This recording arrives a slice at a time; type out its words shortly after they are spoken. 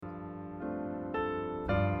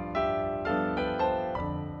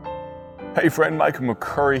Hey friend, Michael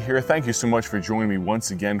McCurry here. Thank you so much for joining me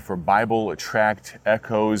once again for Bible Attract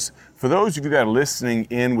Echoes. For those of you that are listening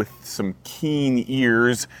in with some keen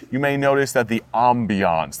ears, you may notice that the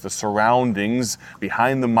ambiance, the surroundings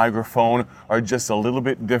behind the microphone are just a little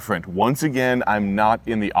bit different. Once again, I'm not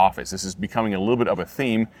in the office. This is becoming a little bit of a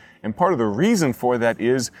theme. And part of the reason for that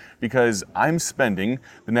is because I'm spending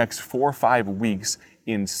the next 4 or 5 weeks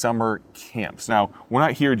in summer camps. Now, we're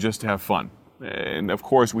not here just to have fun. And of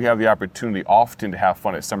course, we have the opportunity often to have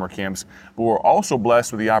fun at summer camps, but we're also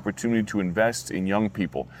blessed with the opportunity to invest in young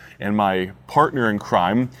people. And my partner in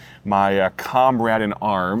crime, my comrade in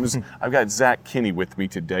arms, I've got Zach Kinney with me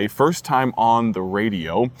today. First time on the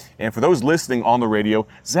radio. And for those listening on the radio,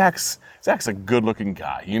 Zach's a good-looking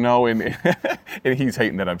guy, you know, and he's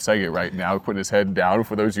hating that I'm saying it right now, putting his head down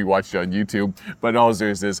for those of you watching on YouTube. But all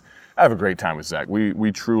there is I have a great time with Zach.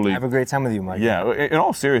 We truly... I have a great time with you, Mike. Yeah, in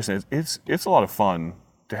all seriousness, it's a lot of fun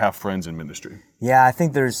to have friends in ministry. Yeah, I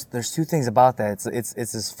think there's two things about that. It's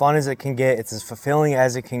as fun as it can get. It's as fulfilling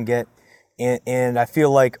as it can get. And I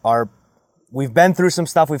feel like we've been through some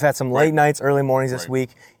stuff. We've had some late nights, early mornings this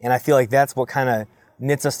week, and I feel like that's what kind of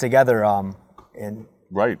knits us together.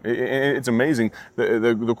 Right. It's amazing.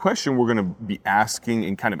 The question we're going to be asking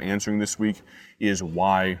and kind of answering this week is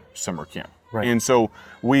why summer camp? Right. And so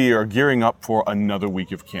we are gearing up for another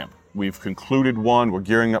week of camp. We've concluded one. We're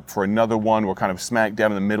gearing up for another one. We're kind of smack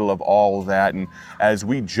dab in the middle of all of that. And as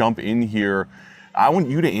we jump in here, I want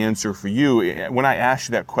you to answer for you. When I asked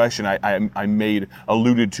you that question, I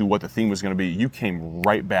alluded to what the theme was going to be. You came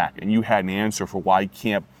right back and you had an answer for why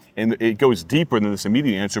camp. And it goes deeper than this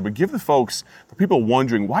immediate answer, but give the people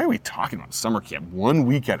wondering, why are we talking about summer camp 1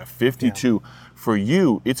 week out of 52? Yeah. For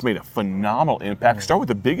you, it's made a phenomenal impact. Yeah. Start with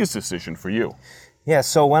the biggest decision for you. Yeah,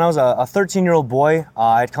 so when I was a 13-year-old boy,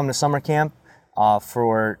 I'd come to summer camp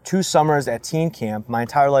for 2 summers at teen camp, my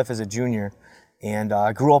entire life as a junior. And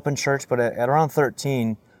I grew up in church, but at around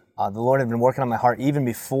 13, the Lord had been working on my heart even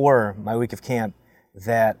before my week of camp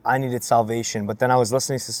that I needed salvation. But then I was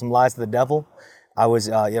listening to some lies of the devil. I was,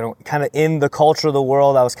 kind of in the culture of the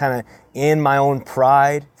world. I was kind of in my own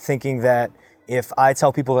pride, thinking that if I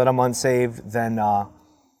tell people that I'm unsaved, then,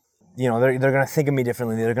 they're going to think of me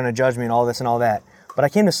differently. They're going to judge me and all this and all that. But I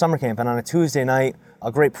came to summer camp, and on a Tuesday night,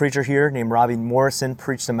 a great preacher here named Robbie Morrison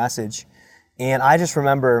preached a message. And I just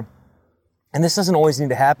remember, and this doesn't always need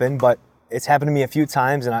to happen, but it's happened to me a few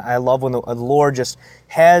times, and I love when the Lord just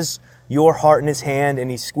has your heart in his hand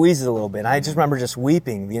and he squeezes a little bit. And I just remember just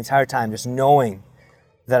weeping the entire time, just knowing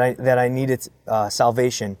that I needed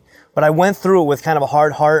salvation. But I went through it with kind of a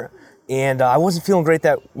hard heart, and I wasn't feeling great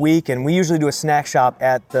that week, and we usually do a snack shop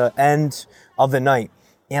at the end of the night.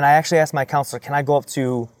 And I actually asked my counselor, can I go up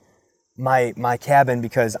to my cabin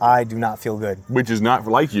because I do not feel good. Which is not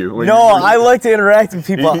like you. No, I like to interact with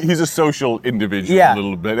people. He's a social individual a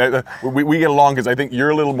little bit. We get along because I think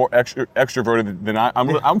you're a little more extroverted than I'm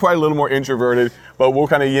probably a little more introverted, but we're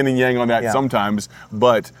kind of yin and yang on that sometimes.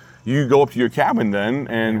 But you go up to your cabin then,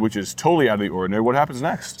 and which is totally out of the ordinary. What happens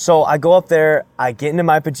next? So I go up there, I get into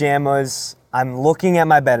my pajamas, I'm looking at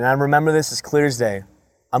my bed, and I remember this as clear as day.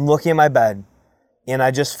 I'm looking at my bed, and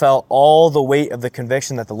I just felt all the weight of the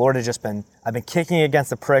conviction that the Lord had I've been kicking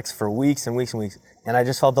against the pricks for weeks and weeks and weeks, and I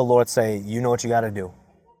just felt the Lord say, you know what you got to do.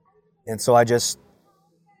 And so I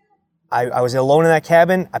was alone in that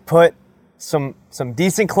cabin. I put some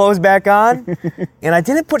decent clothes back on, and I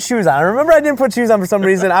didn't put shoes on. I remember I didn't put shoes on for some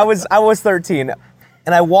reason. I was 13,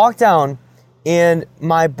 and I walked down, and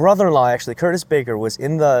my brother-in-law, actually, Curtis Baker, was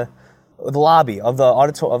in the lobby of the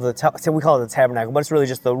auditorium, we call it the tabernacle, but it's really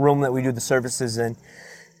just the room that we do the services in.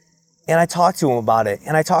 And I talked to him about it,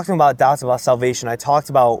 and I talked to him about doubts about salvation.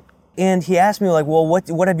 And he asked me, like, well,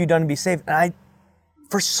 what have you done to be saved? And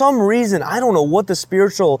for some reason, I don't know what the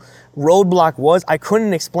spiritual roadblock was. I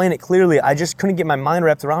couldn't explain it clearly. I just couldn't get my mind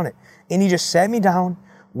wrapped around it. And he just sat me down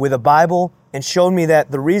with a Bible and showed me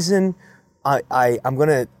that the reason I'm going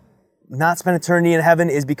to not spend eternity in heaven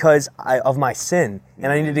is because of my sin.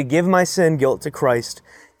 And I needed to give my sin guilt to Christ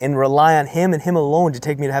and rely on him and him alone to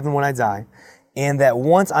take me to heaven when I die. And that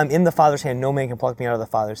once I'm in the Father's hand, no man can pluck me out of the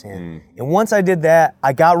Father's hand. And once I did that,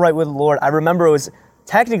 I got right with the Lord. I remember it was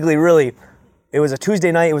technically it was a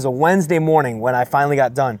Tuesday night. It was a Wednesday morning when I finally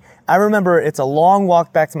got done. I remember it's a long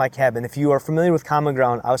walk back to my cabin. If you are familiar with Common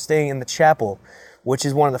Ground, I was staying in the chapel, which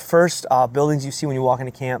is one of the first buildings you see when you walk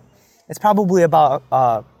into camp. It's probably about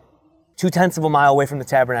 0.2 of a mile away from the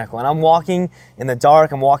tabernacle. And I'm walking in the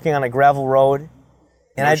dark. I'm walking on a gravel road.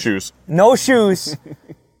 And No shoes.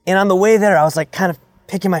 And on the way there, I was like kind of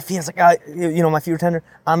picking my feet. I was like, my feet were tender.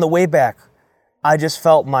 On the way back, I just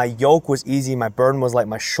felt my yoke was easy, my burden was light,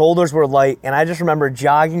 my shoulders were light, and I just remember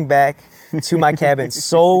jogging back to my cabin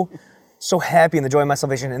so happy in the joy of my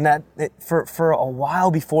salvation. And for a while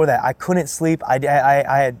before that, I couldn't sleep. I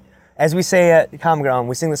had, as we say at Common Ground,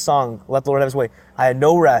 we sing the song, Let the Lord Have His Way. I had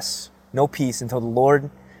no rest, no peace until the Lord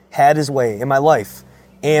had His way in my life.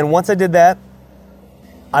 And once I did that,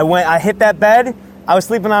 I hit that bed. I was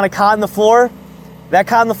sleeping on a cot on the floor. That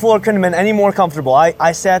cot on the floor couldn't have been any more comfortable.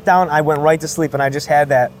 I sat down, I went right to sleep, and I just had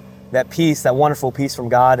that peace, that wonderful peace from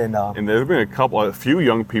God. And there have been a few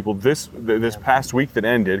young people this past week that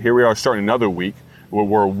ended. Here we are starting another week.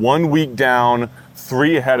 We're 1 week down,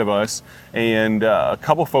 3 ahead of us, and a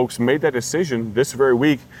couple folks made that decision this very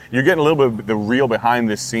week. You're getting a little bit of the real behind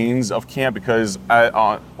the scenes of camp because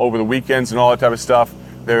over the weekends and all that type of stuff,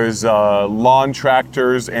 there's lawn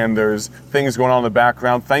tractors and there's things going on in the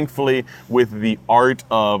background. Thankfully, with the art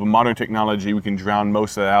of modern technology, we can drown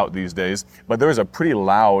most of that out these days. But there was a pretty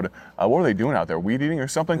loud, what are they doing out there? Weed eating or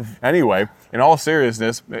something? Anyway, in all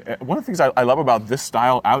seriousness, one of the things I love about this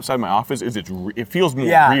style outside my office is it feels more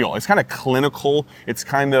real. It's kind of clinical. It's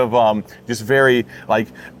kind of just very like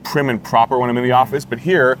prim and proper when I'm in the office. But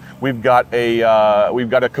here we've got a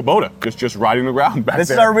Kubota just riding around back there.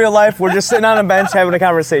 This is our real life. We're just sitting on a bench having a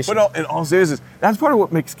conversation. But in all seriousness, that's part of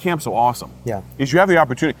what makes camp so awesome. Yeah. Is you have the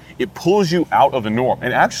opportunity. It pulls you out of the norm.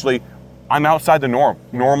 And actually, I'm outside the norm.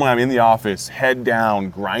 Normally, I'm in the office, head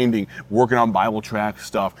down, grinding, working on Bible track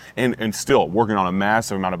stuff, and still working on a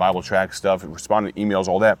massive amount of Bible track stuff, responding to emails,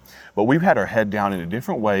 all that. But we've had our head down in a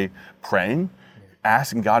different way, praying,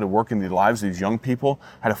 asking God to work in the lives of these young people.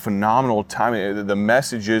 Had a phenomenal time. The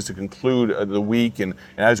messages to conclude the week, and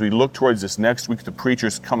as we look towards this next week, the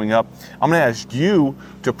preachers coming up, I'm going to ask you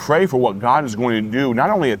to pray for what God is going to do, not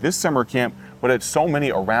only at this summer camp, but at so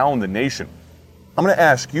many around the nation. I'm going to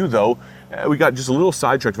ask you, though, we got just a little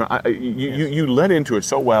sidetracked. You led into it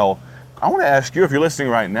so well. I want to ask you, if you're listening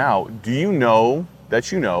right now, do you know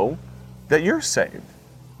that you're saved?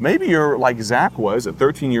 Maybe you're like Zach was at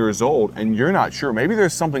 13 years old and you're not sure. Maybe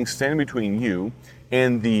there's something standing between you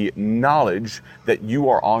and the knowledge that you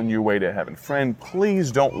are on your way to heaven. Friend,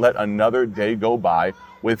 please don't let another day go by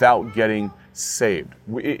without getting saved.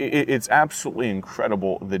 It's absolutely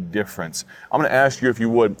incredible, the difference. I'm going to ask you, if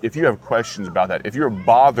you have questions about that, if you're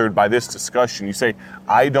bothered by this discussion, you say,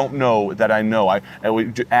 I don't know that I know. I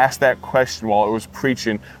would ask that question while I was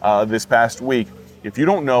preaching this past week. If you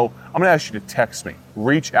don't know, I'm going to ask you to text me,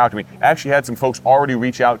 reach out to me. I actually had some folks already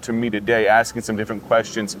reach out to me today asking some different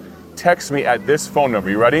questions. Text me at this phone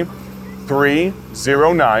number. You ready?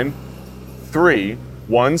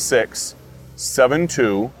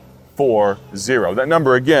 309-316-7240. That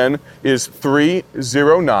number again is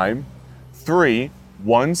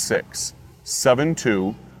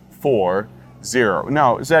 309-316-7240.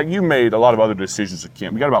 Now, Zach, you made a lot of other decisions at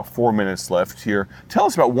camp. We got about 4 minutes left here. Tell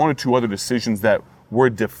us about 1 or 2 other decisions that were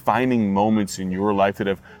defining moments in your life that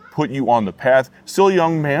have put you on the path. Still a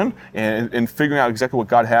young man, and figuring out exactly what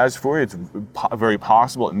God has for you. It's very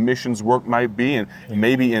possible that missions work might be, and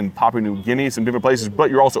maybe in Papua New Guinea, some different places, but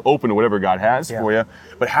you're also open to whatever God has for you.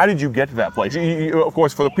 But how did you get to that place? Of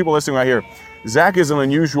course, for the people listening right here, Zach is an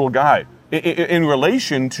unusual guy in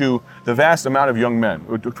relation to the vast amount of young men.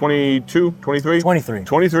 22, 23? 23.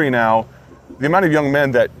 23 now. The amount of young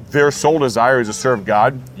men that their sole desire is to serve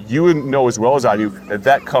God, you know as well as I do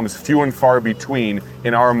that comes few and far between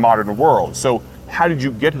in our modern world. So how did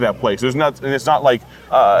you get to that place? It's not like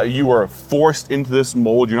you were forced into this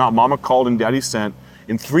mold. You're not mama called and daddy sent.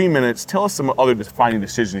 In 3 minutes, tell us some other defining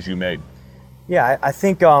decisions you made. Yeah, I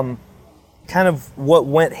think kind of what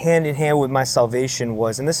went hand in hand with my salvation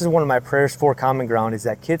was, and this is one of my prayers for Common Ground, is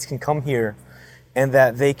that kids can come here and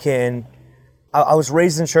that they can. I was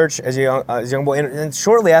raised in church as a young boy, and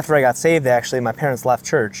shortly after I got saved, actually, my parents left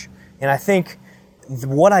church. And I think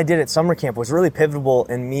what I did at summer camp was really pivotal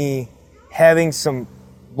in me having some,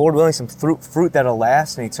 Lord willing, some fruit that'll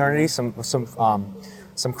last in eternity, some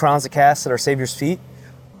crowns to cast at our Savior's feet.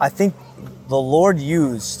 I think the Lord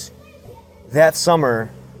used that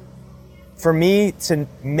summer for me to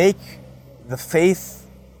make the faith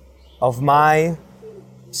of my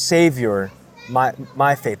Savior my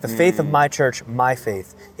faith, the faith of my church, my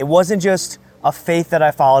faith. It wasn't just a faith that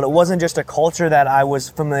I followed. It wasn't just a culture that I was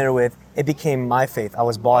familiar with. It became my faith. I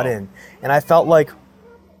was bought in. And I felt like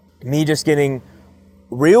me just getting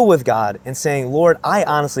real with God and saying, Lord, I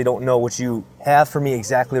honestly don't know what you have for me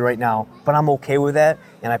exactly right now, but I'm okay with that.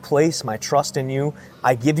 And I place my trust in you.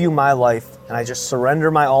 I give you my life and I just surrender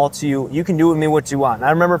my all to you. You can do with me what you want. And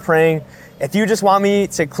I remember praying, if you just want me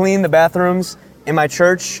to clean the bathrooms in my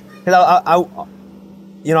church, because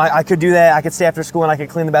I could do that. I could stay after school and I could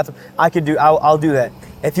clean the bathroom. I'll do that.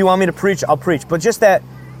 If you want me to preach, I'll preach. But just that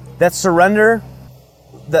surrender,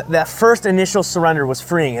 that first initial surrender was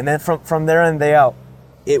freeing. And then from there on day out,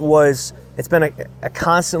 it's been a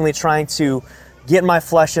constantly trying to get my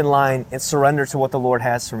flesh in line and surrender to what the Lord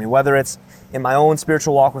has for me, whether it's in my own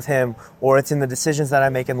spiritual walk with Him or it's in the decisions that I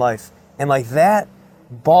make in life. And like to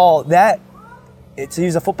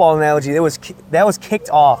use a football analogy, that was kicked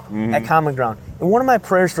off at Common Ground. And one of my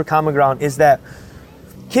prayers for Common Ground is that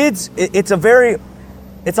kids, it's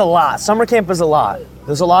a lot. Summer camp is a lot.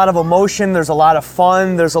 There's a lot of emotion, there's a lot of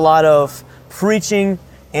fun, there's a lot of preaching,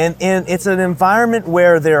 and it's an environment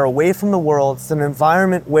where they're away from the world. It's an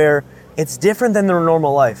environment where it's different than their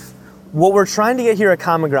normal life. What we're trying to get here at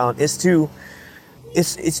Common Ground is to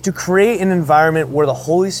create an environment where the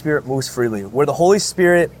Holy Spirit moves freely, where the Holy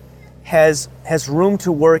Spirit has room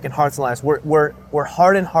to work in hearts and lives, where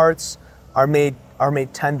hardened hearts are made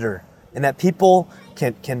tender, and that people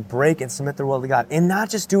can break and submit their will to God, and not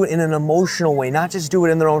just do it in an emotional way, not just do it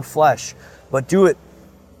in their own flesh, but do it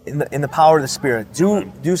in the power of the Spirit.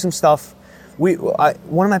 Do some stuff.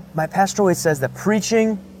 One of my pastor always says that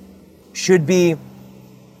preaching should be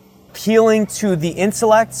appealing to the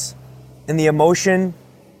intellect and the emotion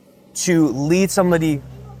to lead somebody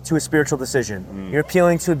to a spiritual decision. You're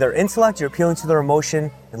appealing to their intellect, you're appealing to their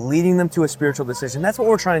emotion, and leading them to a spiritual decision. That's what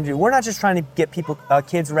we're trying to do. We're not just trying to get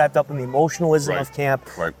kids wrapped up in the emotionalism of camp,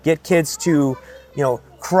 get kids to,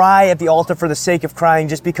 cry at the altar for the sake of crying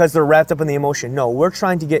just because they're wrapped up in the emotion. No, we're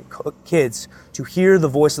trying to get kids to hear the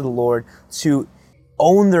voice of the Lord, to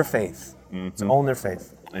own their faith,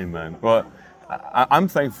 Amen. Well, I'm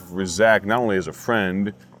thankful for Zach, not only as a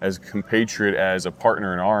friend, as a compatriot, as a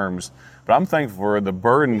partner in arms, but I'm thankful for the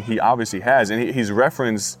burden he obviously has. And he's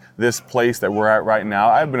referenced this place that we're at right now.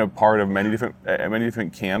 I've been a part of many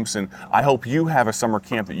different camps, and I hope you have a summer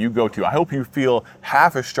camp that you go to. I hope you feel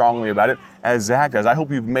half as strongly about it as Zach does. I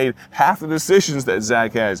hope you've made half the decisions that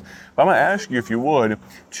Zach has. But I'm going to ask you, if you would,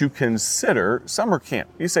 to consider summer camp.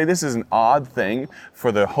 You say this is an odd thing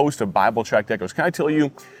for the host of Bible Tract Echoes. Can I tell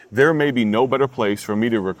you, there may be no better place for me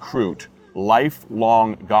to recruit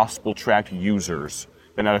lifelong gospel tract users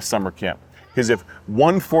than at a summer camp. Because if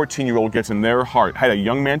one 14-year-old gets in their heart, I had a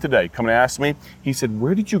young man today come and ask me, he said,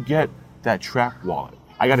 "Where did you get that tract wallet?"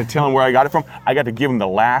 I got to tell him where I got it from. I got to give him the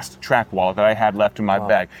last tract wallet that I had left in my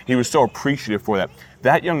bag. He was so appreciative for that.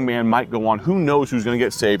 That young man might go on. Who knows who's going to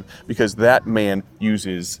get saved because that man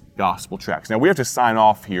uses gospel tracts. Now, we have to sign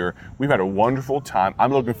off here. We've had a wonderful time.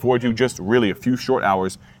 I'm looking forward to just really a few short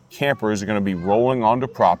hours. Campers are going to be rolling onto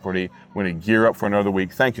property. We're going to gear up for another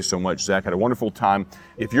week. Thank you so much, Zach. Had a wonderful time.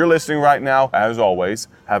 If you're listening right now, as always,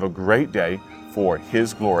 have a great day for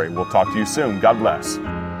His glory. We'll talk to you soon. God bless.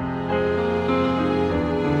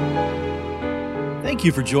 Thank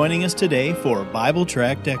you for joining us today for Bible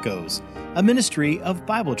Tract Echoes, a ministry of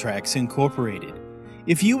Bible Tracts Incorporated.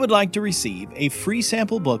 If you would like to receive a free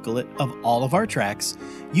sample booklet of all of our tracts,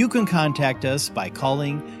 you can contact us by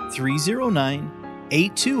calling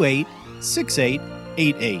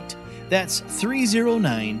 309-828-6888. That's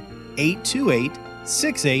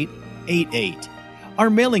 309-828-6888. Our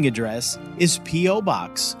mailing address is P.O.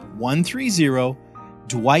 Box 130,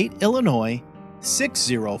 Dwight, Illinois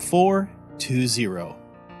 60420.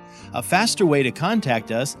 A faster way to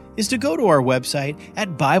contact us is to go to our website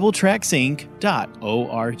at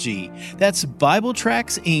BibleTractsInc.org. That's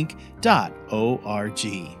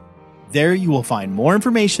BibleTractsInc.org. There you will find more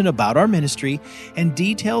information about our ministry and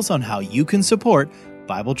details on how you can support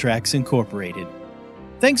Bible Tracts Incorporated.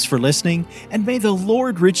 Thanks for listening, and may the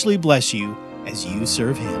Lord richly bless you as you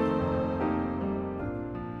serve Him.